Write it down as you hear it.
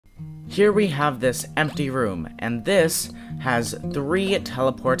Here we have this empty room, and this has 3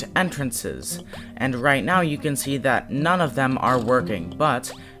 teleport entrances. And right now you can see that none of them are working,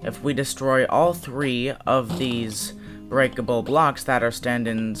 but if we destroy all 3 of these breakable blocks that are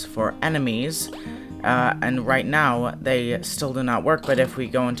stand-ins for enemies, and right now they still do not work, but if we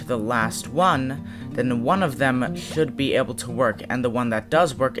go into the last one, then one of them should be able to work, and the one that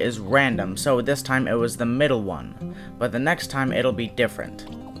does work is random. So this time it was the middle one, but the next time it'll be different.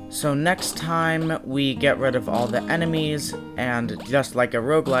 So next time we get rid of all the enemies, and just like a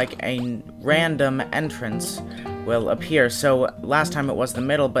roguelike, a random entrance will appear. So last time it was the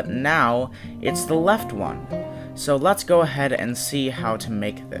middle, but now it's the left one. So let's go ahead and see how to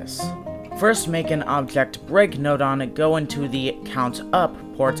make this. First, make an object break nodon, go into the count up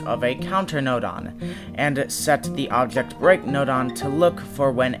port of a counter nodon, and set the object break nodon to look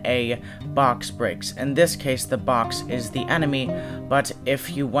for when a box breaks. In this case, the box is the enemy, but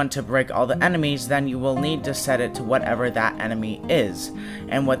if you want to break all the enemies, then you will need to set it to whatever that enemy is.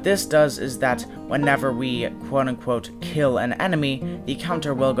 And what this does is that whenever we quote-unquote kill an enemy, the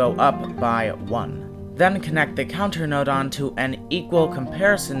counter will go up by 1. Then connect the counter nodon to an equal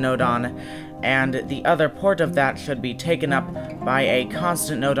comparison nodon, and the other port of that should be taken up by a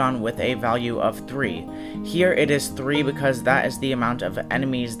constant nodon with a value of 3. Here it is 3 because that is the amount of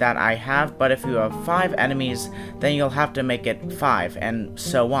enemies that I have, but if you have 5 enemies, then you'll have to make it 5, and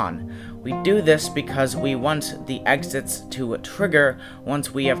so on. We do this because we want the exits to trigger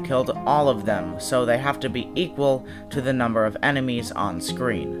once we have killed all of them, so they have to be equal to the number of enemies on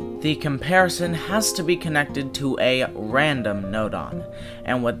screen. The comparison has to be connected to a random nodon,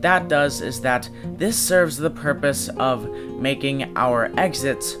 and what that does is that this serves the purpose of making our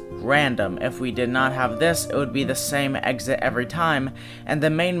exits random. If we did not have this, it would be the same exit every time, and the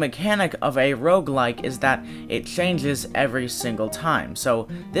main mechanic of a roguelike is that it changes every single time, so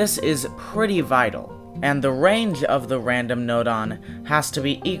this is pretty vital. And the range of the random nodon has to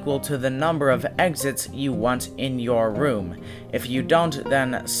be equal to the number of exits you want in your room. If you don't,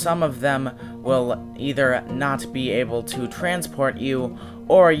 then some of them will either not be able to transport you,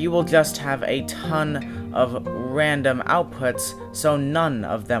 or you will just have a ton of random outputs, so none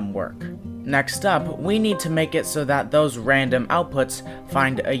of them work. Next up, we need to make it so that those random outputs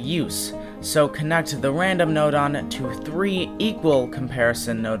find a use. So connect the random nodon to 3 equal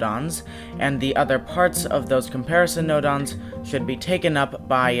comparison nodons, and the other parts of those comparison nodons should be taken up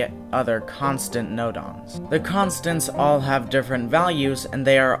by other constant nodons. The constants all have different values, and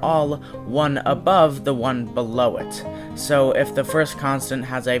they are all one above the one below it. So if the first constant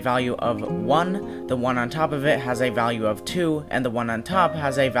has a value of 1, the one on top of it has a value of 2, and the one on top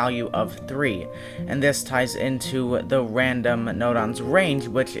has a value of 3. And this ties into the random nodon's range,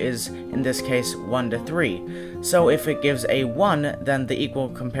 which is, in this case, 1 to 3. So if it gives a 1, then the equal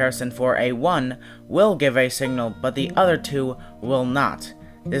comparison for a 1 will give a signal, but the other 2 will not.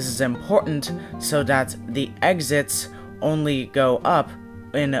 This is important so that the exits only go up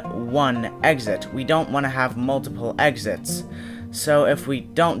in one exit. We don't want to have multiple exits. So if we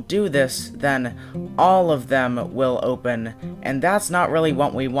don't do this, then all of them will open, and that's not really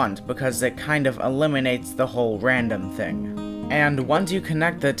what we want, because it kind of eliminates the whole random thing. And once you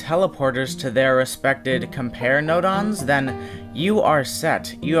connect the teleporters to their respected compare nodons, then you are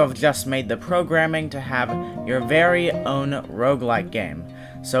set. You have just made the programming to have your very own roguelike game.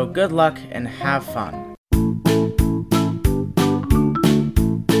 So good luck and have fun.